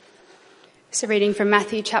So reading from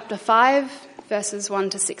Matthew chapter 5, verses 1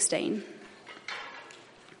 to 16.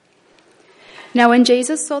 Now when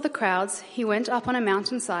Jesus saw the crowds, he went up on a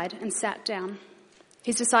mountainside and sat down.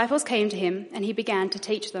 His disciples came to him, and he began to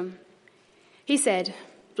teach them. He said,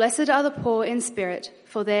 "Blessed are the poor in spirit,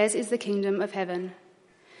 for theirs is the kingdom of heaven.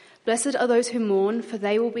 Blessed are those who mourn, for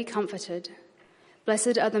they will be comforted.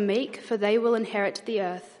 Blessed are the meek, for they will inherit the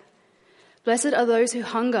earth. Blessed are those who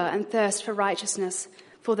hunger and thirst for righteousness,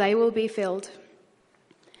 for they will be filled.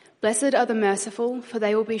 Blessed are the merciful, for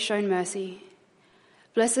they will be shown mercy.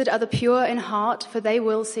 Blessed are the pure in heart, for they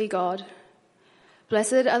will see God.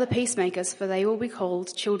 Blessed are the peacemakers, for they will be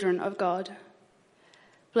called children of God.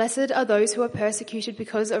 Blessed are those who are persecuted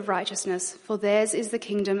because of righteousness, for theirs is the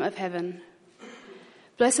kingdom of heaven.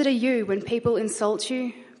 Blessed are you when people insult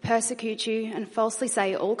you, persecute you, and falsely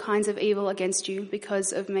say all kinds of evil against you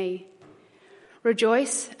because of me.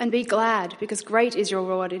 Rejoice and be glad, because great is your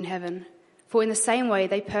reward in heaven, for in the same way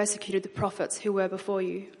they persecuted the prophets who were before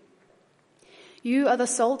you. You are the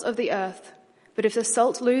salt of the earth, but if the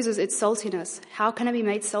salt loses its saltiness, how can it be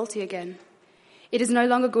made salty again? It is no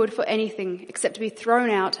longer good for anything except to be thrown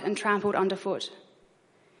out and trampled underfoot.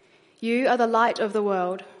 You are the light of the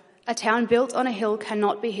world. A town built on a hill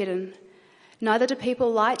cannot be hidden. Neither do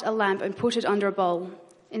people light a lamp and put it under a bowl.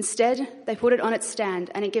 Instead, they put it on its stand,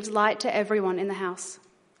 and it gives light to everyone in the house.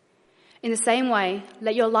 In the same way,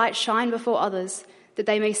 let your light shine before others, that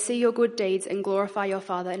they may see your good deeds and glorify your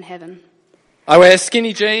Father in heaven." I wear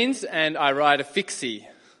skinny jeans and I ride a fixie.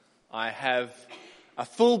 I have a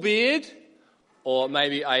full beard, or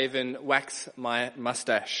maybe I even wax my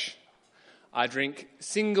mustache. I drink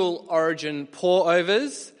single origin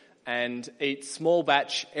pour-overs and eat small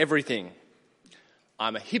batch everything.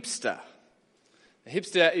 I'm a hipster. A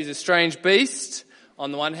hipster is a strange beast.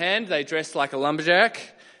 On the one hand, they dress like a lumberjack,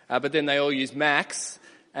 but then they all use Macs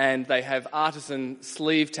and they have artisan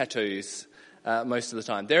sleeve tattoos most of the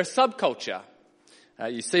time. They're a subculture.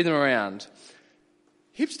 You see them around.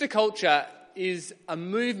 Hipster culture is a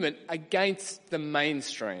movement against the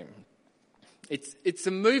mainstream. It's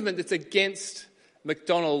a movement that's against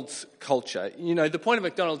McDonald's culture. You know, the point of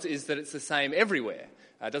McDonald's is that it's the same everywhere.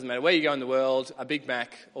 It doesn't matter where you go in the world, a Big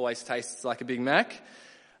Mac always tastes like a Big Mac.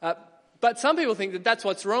 But some people think that that's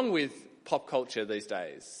what's wrong with pop culture these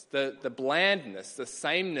days, the blandness, the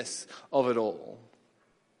sameness of it all.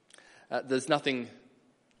 There's nothing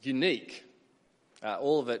unique.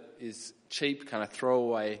 All of it is cheap, kind of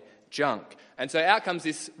throwaway junk. And so out comes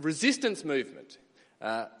this resistance movement.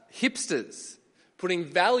 Hipsters putting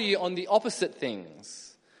value on the opposite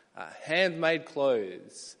things. Handmade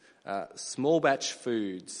clothes, small batch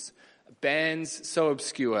foods, bands so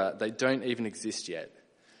obscure they don't even exist yet.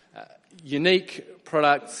 Unique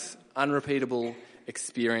products, unrepeatable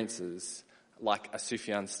experiences like a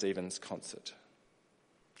Sufjan Stevens concert.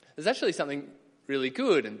 There's actually something really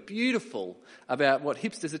good and beautiful about what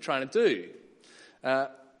hipsters are trying to do.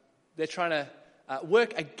 They're trying to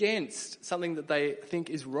work against something that they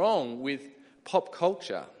think is wrong with pop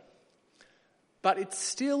culture. But it's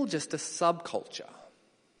still just a subculture.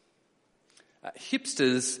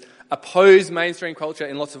 Hipsters oppose mainstream culture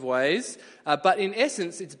in lots of ways, but in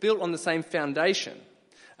essence it's built on the same foundation.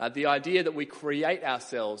 The idea that we create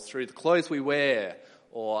ourselves through the clothes we wear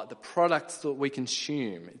or the products that we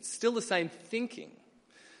consume. It's still the same thinking.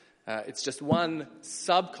 It's just one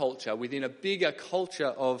subculture within a bigger culture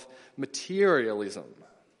of materialism.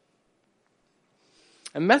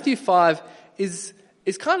 And Matthew 5 is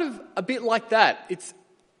kind of a bit like that.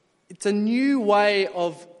 It's a new way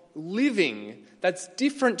of living that's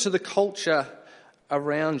different to the culture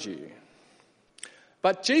around you.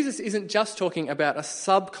 But Jesus isn't just talking about a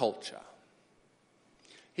subculture.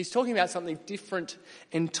 He's talking about something different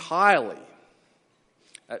entirely.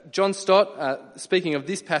 John Stott, speaking of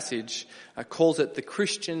this passage, calls it the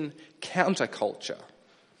Christian counterculture.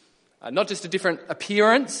 Not just a different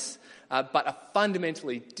appearance, but a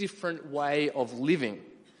fundamentally different way of living.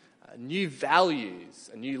 New values,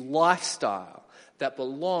 a new lifestyle that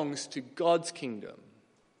belongs to God's kingdom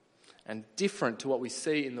and different to what we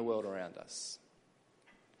see in the world around us.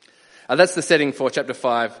 That's the setting for chapter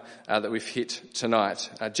 5 that we've hit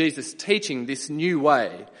tonight. Jesus teaching this new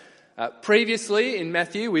way. Previously in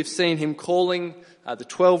Matthew, we've seen him calling the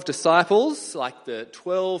 12 disciples, like the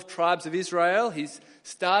 12 tribes of Israel. He's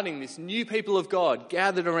starting this new people of God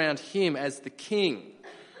gathered around him as the king.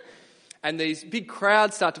 And these big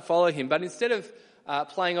crowds start to follow him. But instead of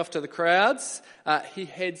playing off to the crowds, he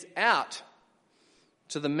heads out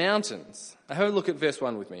to the mountains. Have a look at verse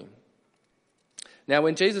 1 with me. Now,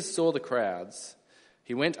 when Jesus saw the crowds,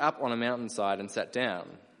 he went up on a mountainside and sat down.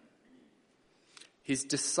 his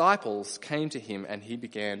disciples came to him and he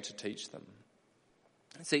began to teach them.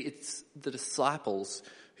 See, it's the disciples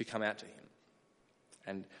who come out to him.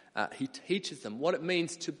 And he teaches them what it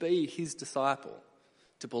means to be his disciple,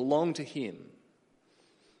 to belong to him.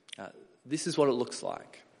 This is what it looks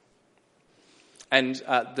like. And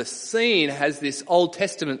the scene has this Old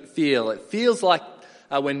Testament feel. It feels like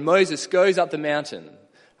when Moses goes up the mountain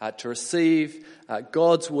to receive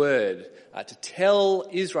God's word, to tell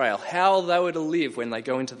Israel how they were to live when they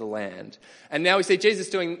go into the land. And now we see Jesus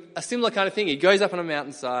doing a similar kind of thing. He goes up on a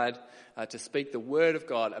mountainside to speak the word of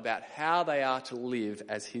God about how they are to live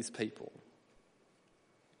as his people.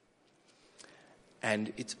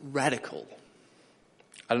 And it's radical.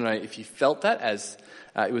 I don't know if you felt that as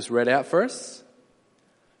it was read out for us,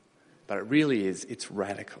 but it really is. It's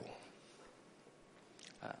radical.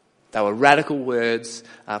 They were radical words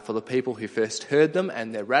for the people who first heard them,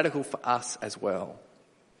 and they're radical for us as well.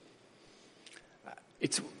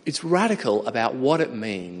 It's radical about what it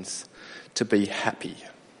means to be happy.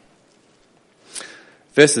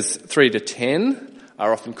 Verses 3 to 10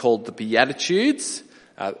 are often called the Beatitudes.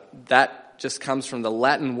 That just comes from the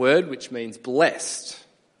Latin word which means blessed.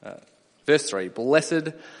 Verse 3,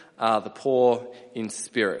 blessed are the poor in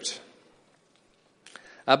spirit.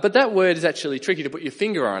 But that word is actually tricky to put your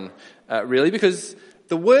finger on, really, because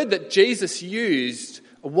the word that Jesus used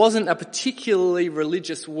wasn't a particularly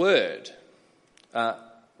religious word.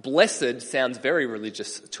 Blessed sounds very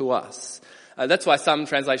religious to us. That's why some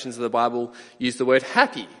translations of the Bible use the word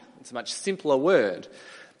happy. It's a much simpler word.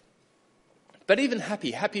 But even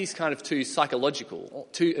happy is kind of too psychological,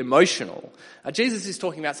 too emotional. Jesus is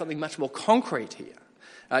talking about something much more concrete here.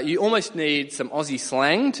 You almost need some Aussie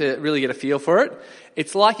slang to really get a feel for it.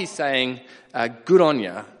 It's like he's saying, good on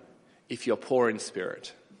ya if you're poor in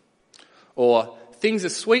spirit. Or things are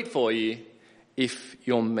sweet for you if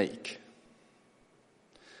you're meek.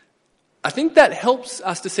 I think that helps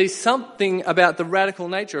us to see something about the radical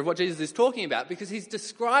nature of what Jesus is talking about, because he's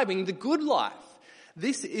describing the good life.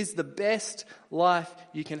 This is the best life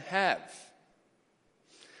you can have.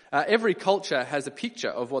 Every culture has a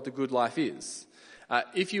picture of what the good life is.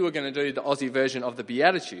 If you were going to do the Aussie version of the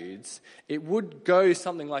Beatitudes, it would go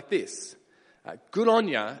something like this. Good on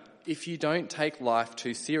ya if you don't take life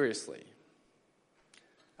too seriously.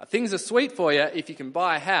 Things are sweet for you if you can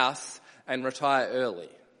buy a house and retire early.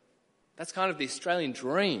 That's kind of the Australian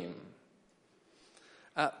dream.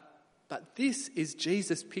 But this is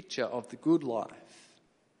Jesus' picture of the good life.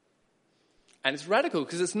 And it's radical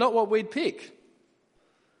because it's not what we'd pick.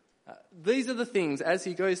 These are the things as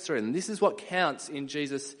he goes through, and this is what counts in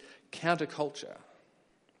Jesus' counterculture.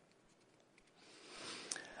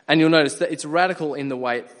 And you'll notice that it's radical in the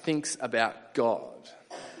way it thinks about God.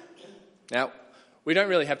 Now, we don't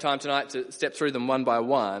really have time tonight to step through them one by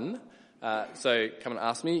one, so come and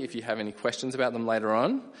ask me if you have any questions about them later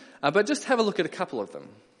on. But just have a look at a couple of them.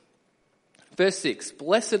 Verse 6,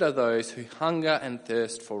 blessed are those who hunger and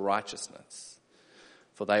thirst for righteousness,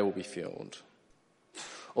 for they will be filled.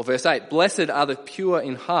 Or verse 8, blessed are the pure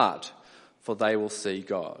in heart, for they will see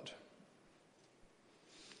God.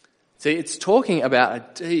 See, it's talking about a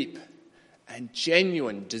deep and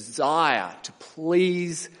genuine desire to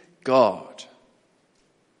please God.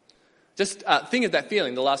 Just think of that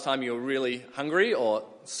feeling the last time you were really hungry or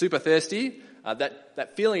super thirsty,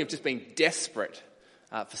 that feeling of just being desperate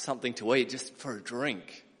for something to eat, just for a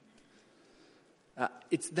drink.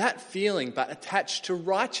 It's that feeling, but attached to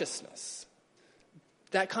righteousness.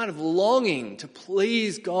 That kind of longing to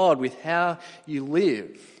please God with how you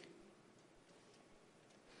live.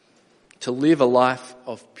 To live a life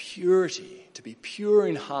of purity, to be pure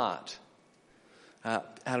in heart,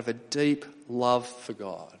 out of a deep love for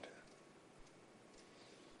God.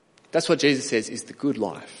 That's what Jesus says is the good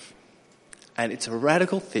life. And it's a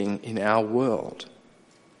radical thing in our world.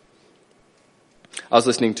 I was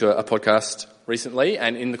listening to a podcast recently,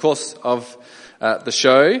 and in the course of the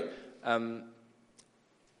show,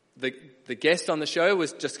 the guest on the show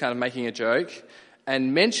was just kind of making a joke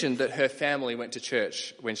and mentioned that her family went to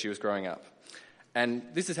church when she was growing up. And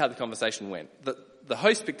this is how the conversation went. The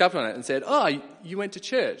host picked up on it and said, "Oh, you went to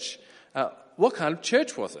church. What kind of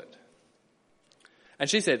church was it?" And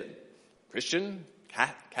she said, "Christian,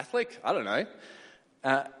 Catholic, I don't know."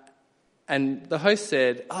 And the host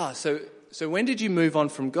said, so when did you move on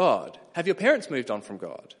from God? Have your parents moved on from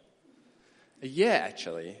God? Yeah,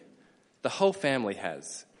 actually. The whole family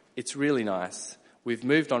has. It's really nice. We've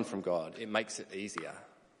moved on from God. It makes it easier.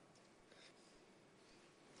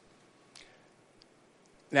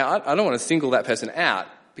 Now, I don't want to single that person out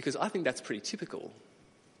because I think that's pretty typical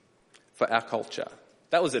for our culture.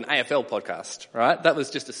 That was an AFL podcast, right? That was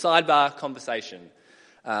just a sidebar conversation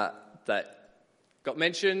that got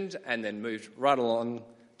mentioned and then moved right along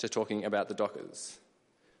to talking about the dockers.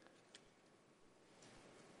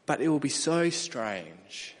 But it will be so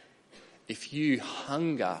strange if you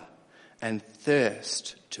hunger and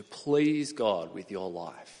thirst to please God with your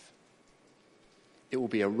life. It will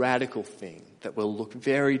be a radical thing that will look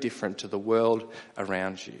very different to the world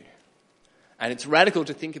around you. And it's radical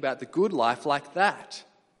to think about the good life like that.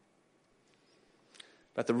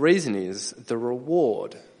 But the reason is the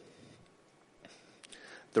reward.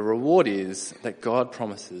 The reward is that God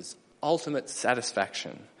promises ultimate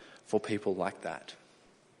satisfaction for people like that.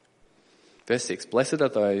 Verse 6, blessed are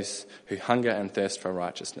those who hunger and thirst for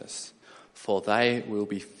righteousness, for they will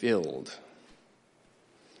be filled.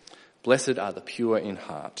 Blessed are the pure in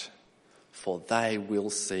heart, for they will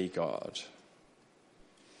see God.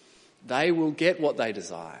 They will get what they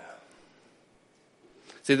desire.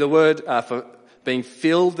 See, the word for being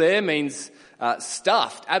filled there means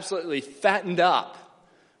stuffed, absolutely fattened up,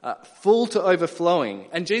 full to overflowing.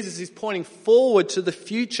 And Jesus is pointing forward to the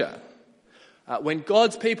future when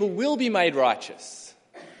God's people will be made righteous.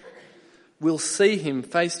 We'll see him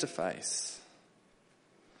face to face.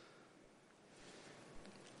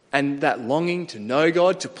 And that longing to know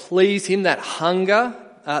God, to please him, that hunger,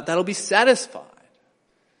 that'll be satisfied.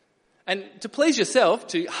 And to please yourself,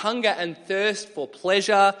 to hunger and thirst for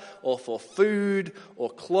pleasure or for food or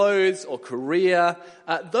clothes or career,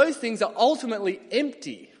 those things are ultimately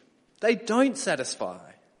empty. They don't satisfy.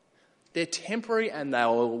 They're temporary and they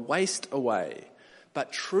will waste away.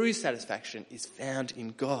 But true satisfaction is found in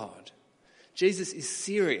God. Jesus is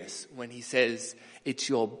serious when he says it's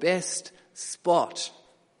your best spot.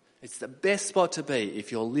 It's the best spot to be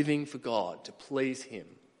if you're living for God, to please him.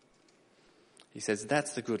 He says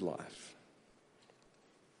that's the good life.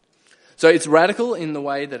 So it's radical in the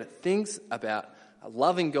way that it thinks about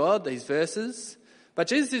loving God, these verses. But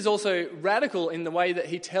Jesus is also radical in the way that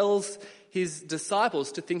he tells his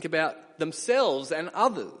disciples to think about themselves and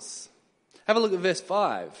others. Have a look at verse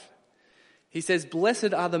 5. He says,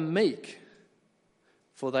 blessed are the meek,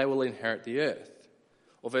 for they will inherit the earth.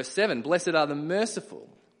 Or verse 7, blessed are the merciful,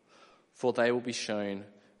 for they will be shown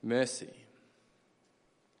mercy.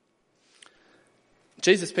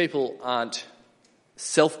 Jesus' people aren't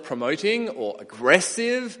self-promoting or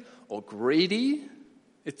aggressive or greedy.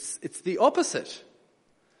 It's the opposite.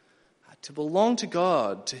 To belong to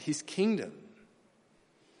God, to his kingdom,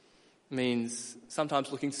 means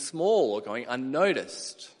sometimes looking small or going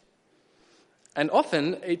unnoticed. And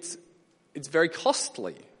often it's very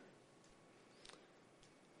costly.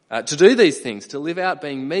 To do these things, to live out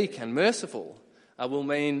being meek and merciful, will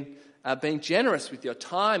mean being generous with your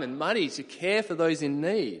time and money to care for those in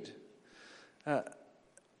need.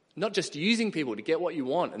 Not just using people to get what you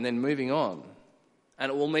want and then moving on.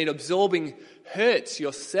 And it will mean absorbing hurts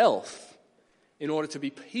yourself in order to be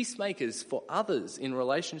peacemakers for others in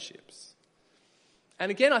relationships. And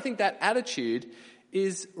again, I think that attitude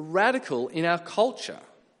is radical in our culture.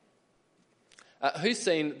 Who's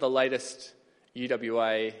seen the latest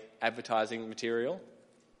UWA advertising material?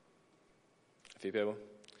 A few people.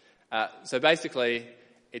 So basically,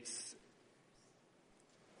 it's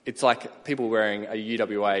like people wearing a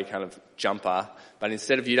UWA kind of jumper, but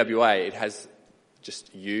instead of UWA, it has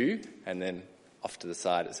just U, and then off to the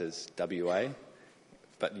side it says WA,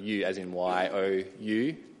 but U as in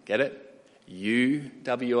Y-O-U, get it?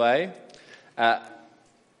 UWA.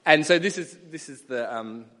 And so this is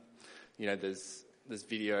the, there's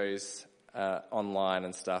videos online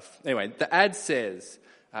and stuff. Anyway, the ad says,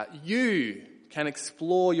 you can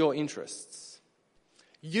explore your interests.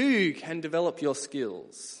 You can develop your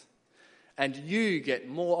skills. And you get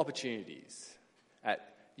more opportunities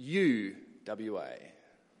at UWA.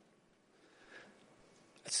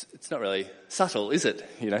 It's not really subtle, is it?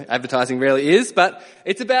 Advertising rarely is, but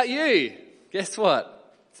it's about you. Guess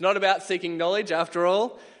what? It's not about seeking knowledge after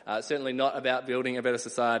all. Certainly not about building a better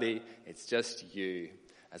society. It's just you.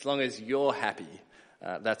 As long as you're happy,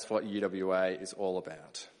 that's what UWA is all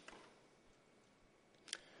about.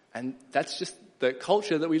 And that's just the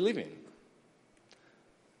culture that we live in.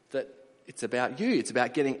 That it's about you. It's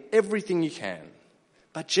about getting everything you can.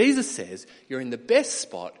 But Jesus says you're in the best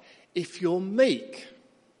spot if you're meek.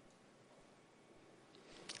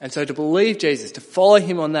 And so to believe Jesus, to follow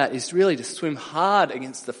him on that, is really to swim hard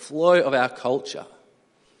against the flow of our culture.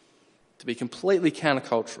 To be completely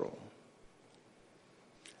countercultural.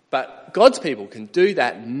 But God's people can do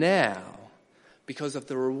that now because of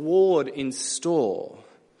the reward in store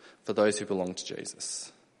for those who belong to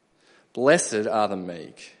Jesus. Blessed are the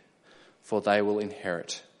meek, for they will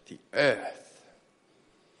inherit the earth.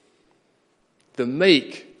 The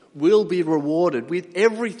meek will be rewarded with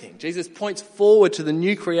everything. Jesus points forward to the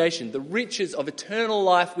new creation, the riches of eternal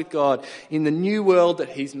life with God in the new world that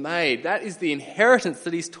he's made. That is the inheritance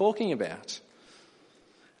that he's talking about.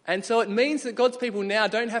 And so it means that God's people now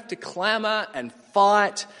don't have to clamour and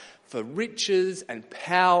fight for riches and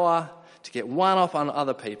power to get one up on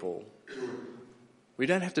other people. We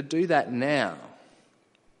don't have to do that now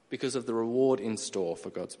because of the reward in store for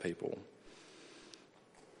God's people.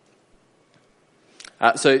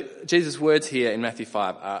 So Jesus' words here in Matthew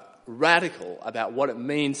 5 are radical about what it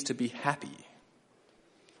means to be happy,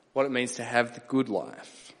 what it means to have the good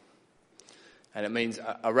life. And it means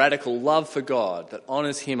a radical love for God that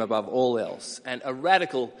honours him above all else, and a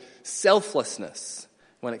radical selflessness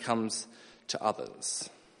when it comes to others.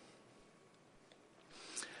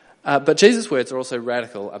 But Jesus' words are also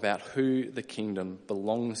radical about who the kingdom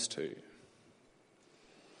belongs to.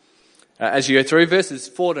 As you go through, verses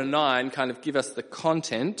 4 to 9 kind of give us the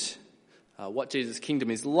content, what Jesus'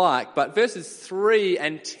 kingdom is like, but verses 3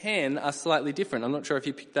 and 10 are slightly different. I'm not sure if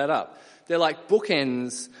you picked that up. They're like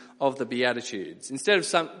bookends of the Beatitudes. Instead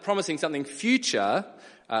of promising something future,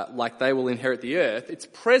 like they will inherit the earth, it's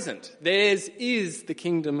present. Theirs is the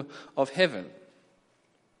kingdom of heaven.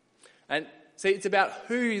 And see, it's about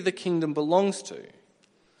who the kingdom belongs to.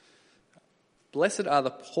 Blessed are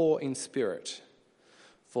the poor in spirit,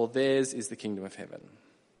 for theirs is the kingdom of heaven.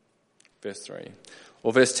 Verse 3.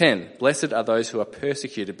 Or verse 10. Blessed are those who are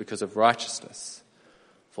persecuted because of righteousness,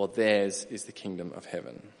 for theirs is the kingdom of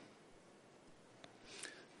heaven.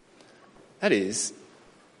 That is,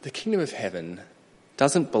 the kingdom of heaven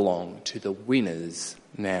doesn't belong to the winners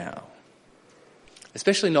now.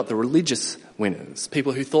 Especially not the religious winners,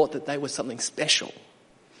 people who thought that they were something special.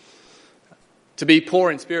 To be poor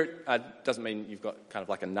in spirit doesn't mean you've got kind of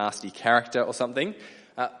like a nasty character or something.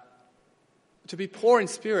 To be poor in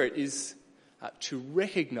spirit is to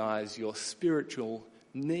recognise your spiritual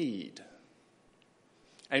need.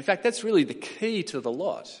 And in fact, that's really the key to the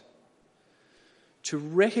lot. To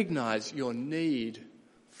recognise your need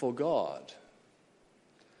for God.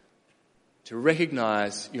 To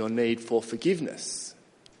recognise your need for forgiveness.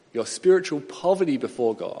 Your spiritual poverty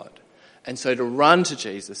before God. And so to run to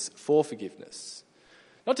Jesus for forgiveness.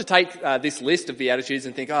 Not to take this list of Beatitudes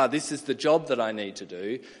and think, this is the job that I need to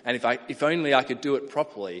do, and if only I could do it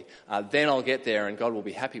properly, then I'll get there and God will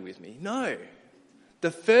be happy with me. No.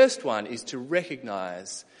 The first one is to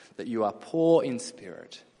recognise that you are poor in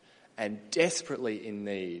spirit and desperately in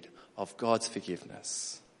need of God's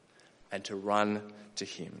forgiveness, and to run to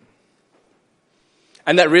him.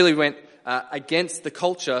 And that really went against the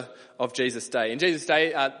culture of Jesus' day. In Jesus'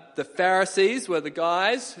 day, the Pharisees were the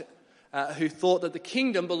guys who thought that the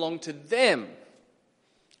kingdom belonged to them.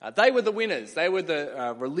 They were the winners. They were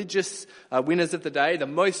the religious winners of the day, the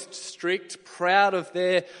most strict, proud of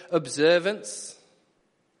their observance.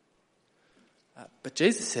 But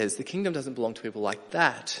Jesus says the kingdom doesn't belong to people like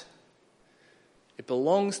that. It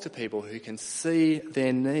belongs to people who can see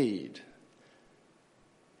their need,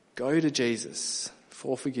 go to Jesus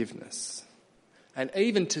for forgiveness, and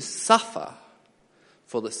even to suffer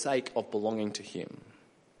for the sake of belonging to him.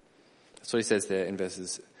 That's what he says there in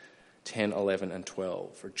verses 10, 11 and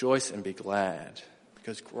 12. Rejoice and be glad,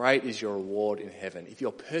 because great is your reward in heaven if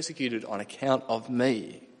you're persecuted on account of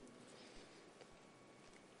me.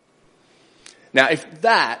 Now, if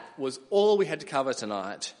that was all we had to cover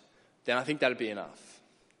tonight, then I think that'd be enough.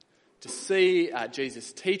 To see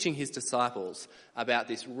Jesus teaching his disciples about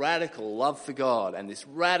this radical love for God and this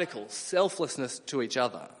radical selflessness to each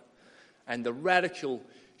other and the radical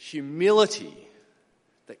humility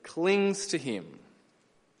that clings to him.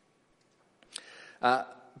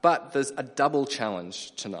 But there's a double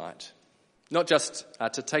challenge tonight. Not just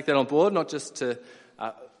to take that on board, not just to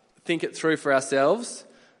think it through for ourselves,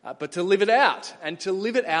 but to live it out, and to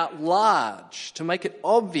live it out large, to make it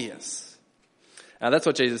obvious. That's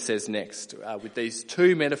what Jesus says next, with these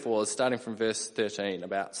two metaphors starting from verse 13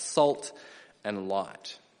 about salt and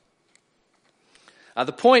light.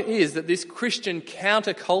 The point is that this Christian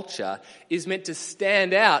counterculture is meant to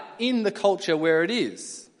stand out in the culture where it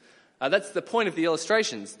is. That's the point of the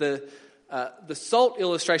illustrations. The salt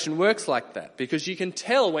illustration works like that because you can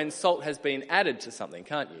tell when salt has been added to something,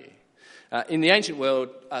 can't you? In the ancient world,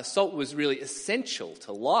 salt was really essential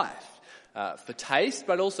to life, for taste,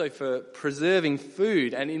 but also for preserving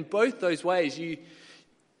food. And in both those ways,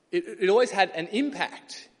 it always had an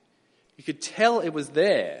impact. You could tell it was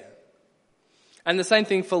there. And the same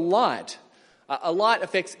thing for light. A light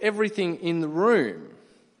affects everything in the room.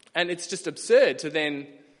 And it's just absurd to then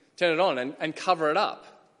turn it on and cover it up.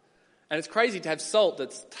 And it's crazy to have salt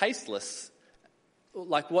that's tasteless.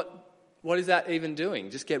 Like what what is that even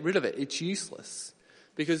doing? Just get rid of it. It's useless.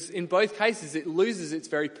 Because in both cases, it loses its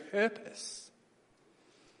very purpose.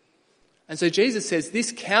 And so Jesus says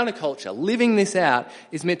this counterculture, living this out,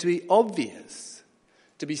 is meant to be obvious,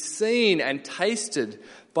 to be seen and tasted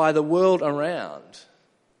by the world around.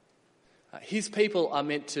 His people are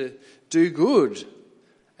meant to do good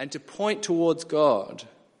and to point towards God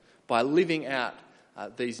by living out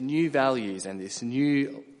these new values and this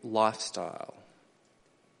new lifestyle.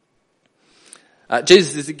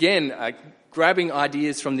 Jesus is again grabbing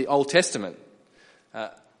ideas from the Old Testament.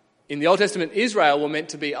 In the Old Testament, Israel were meant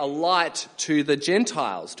to be a light to the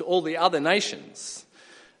Gentiles, to all the other nations.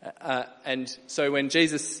 And so when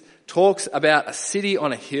Jesus talks about a city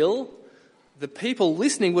on a hill, the people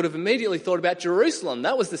listening would have immediately thought about Jerusalem.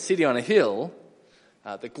 That was the city on a hill,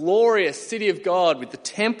 the glorious city of God with the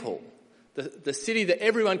temple, the city that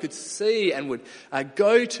everyone could see and would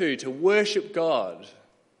go to worship God.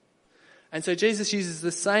 And so Jesus uses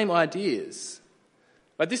the same ideas.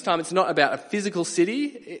 But this time it's not about a physical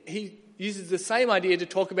city. He uses the same idea to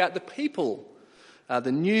talk about the people,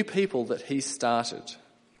 the new people that he started.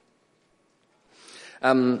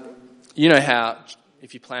 You know how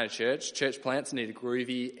if you plant a church plants need a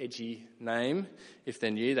groovy, edgy name. If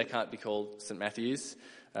they're new, they can't be called St. Matthew's,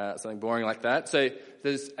 something boring like that. So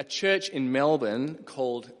there's a church in Melbourne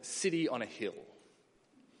called City on a Hill.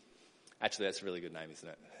 Actually, that's a really good name, isn't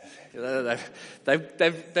it?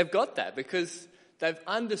 They've got that because they've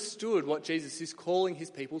understood what Jesus is calling his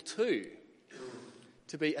people to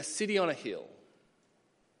be a city on a hill,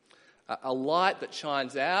 a light that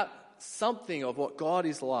shines out something of what God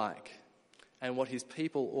is like and what his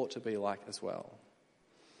people ought to be like as well.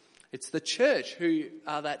 It's the church who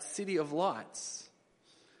are that city of lights,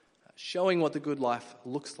 showing what the good life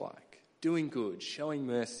looks like, doing good, showing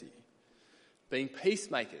mercy, being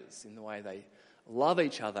peacemakers in the way they love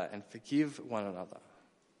each other and forgive one another.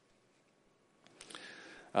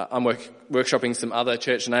 I'm workshopping some other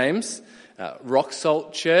church names. Rock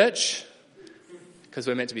Salt Church, because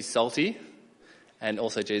we're meant to be salty, and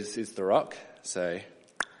also Jesus is the rock, so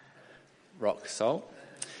Rock Salt.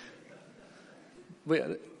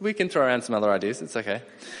 We can throw around some other ideas, it's okay.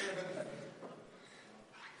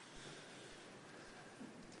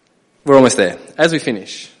 We're almost there. As we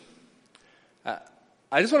finish,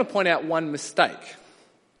 I just want to point out one mistake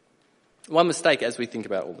as we think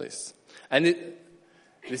about all this. And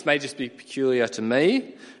this may just be peculiar to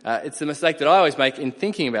me. It's the mistake that I always make in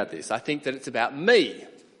thinking about this. I think that it's about me.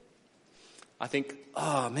 I think,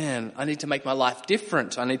 oh man, I need to make my life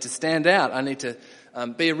different. I need to stand out. I need to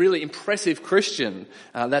be a really impressive Christian.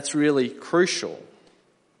 That's really crucial.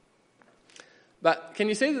 But can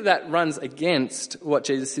you see that runs against what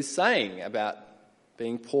Jesus is saying about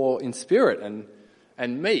being poor in spirit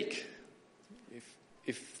and meek?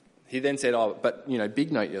 If he then said, but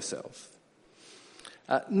big note yourself.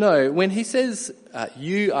 No, when he says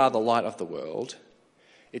you are the light of the world,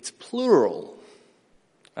 it's plural.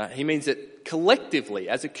 He means that collectively,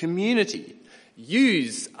 as a community,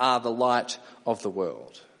 yous are the light of the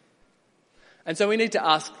world. And so we need to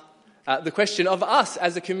ask the question of us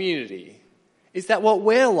as a community, is that what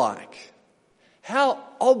we're like? How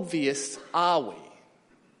obvious are we?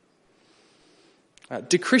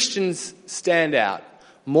 Do Christians stand out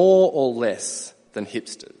more or less than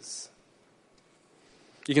hipsters?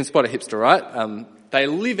 You can spot a hipster, right? They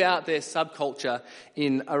live out their subculture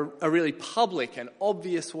in a really public and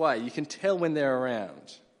obvious way. You can tell when they're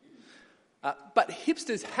around. But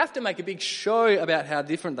hipsters have to make a big show about how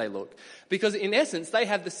different they look because in essence they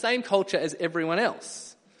have the same culture as everyone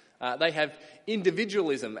else. They have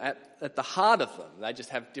individualism at the heart of them. They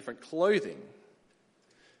just have different clothing.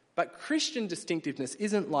 But Christian distinctiveness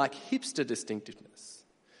isn't like hipster distinctiveness.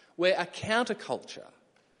 We're a counterculture,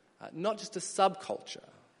 not just a subculture.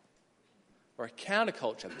 We're a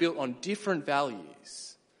counterculture built on different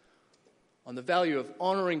values, on the value of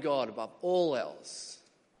honouring God above all else,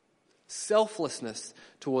 selflessness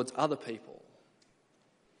towards other people,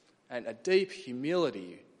 and a deep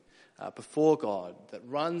humility before God that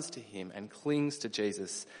runs to him and clings to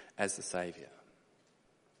Jesus as the Saviour.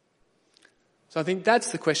 So I think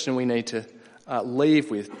that's the question we need to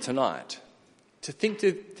leave with tonight, to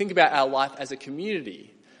think about our life as a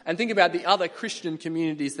community and think about the other Christian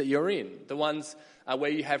communities that you're in, the ones where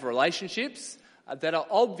you have relationships that are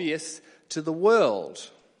obvious to the world.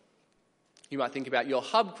 You might think about your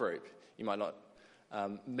hub group. You might not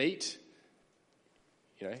meet,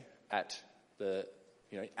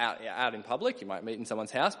 out in public. You might meet in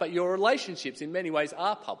someone's house, but your relationships in many ways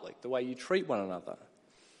are public, the way you treat one another.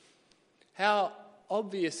 How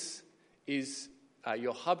obvious is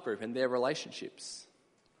your hub group and their relationships?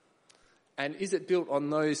 And is it built on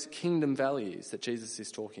those kingdom values that Jesus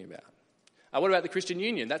is talking about? What about the Christian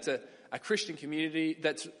Union? That's a Christian community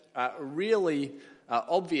that's really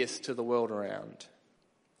obvious to the world around.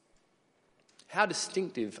 How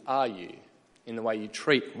distinctive are you in the way you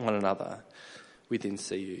treat one another within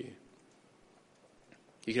CU?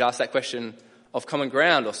 You could ask that question of Common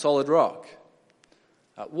Ground or Solid Rock.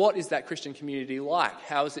 What is that Christian community like?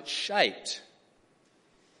 How is it shaped?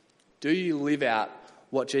 Do you live out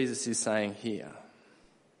what Jesus is saying here?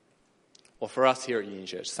 Or for us here at Uni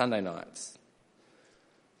Church, Sunday nights.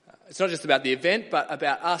 It's not just about the event, but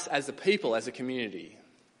about us as a people, as a community.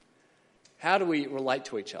 How do we relate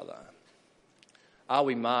to each other? Are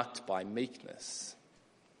we marked by meekness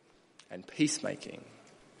and peacemaking?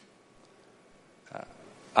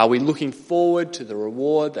 Are we looking forward to the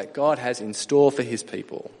reward that God has in store for his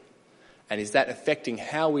people? And is that affecting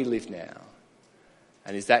how we live now?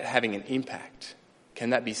 And is that having an impact?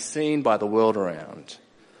 Can that be seen by the world around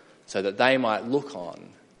so that they might look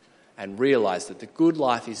on and realise that the good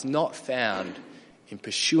life is not found in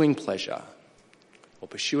pursuing pleasure or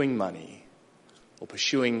pursuing money or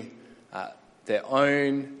pursuing their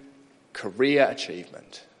own career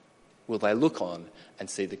achievement? Will they look on and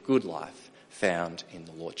see the good life found in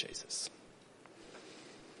the Lord Jesus?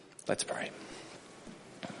 Let's pray.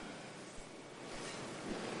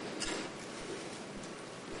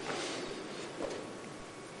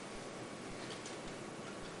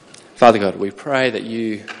 Father God, we pray that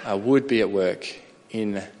you would be at work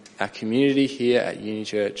in our community here at Uni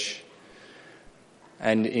Church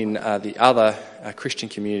and in the other Christian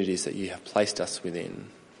communities that you have placed us within.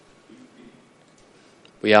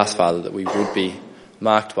 We ask, Father, that we would be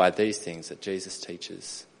marked by these things that Jesus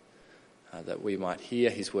teaches, that we might hear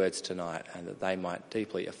his words tonight and that they might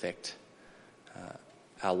deeply affect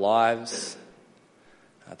our lives,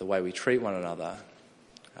 the way we treat one another,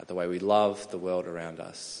 the way we love the world around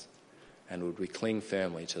us, and would we cling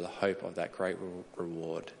firmly to the hope of that great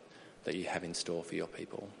reward that you have in store for your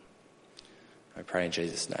people. I pray in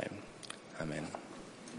Jesus' name. Amen.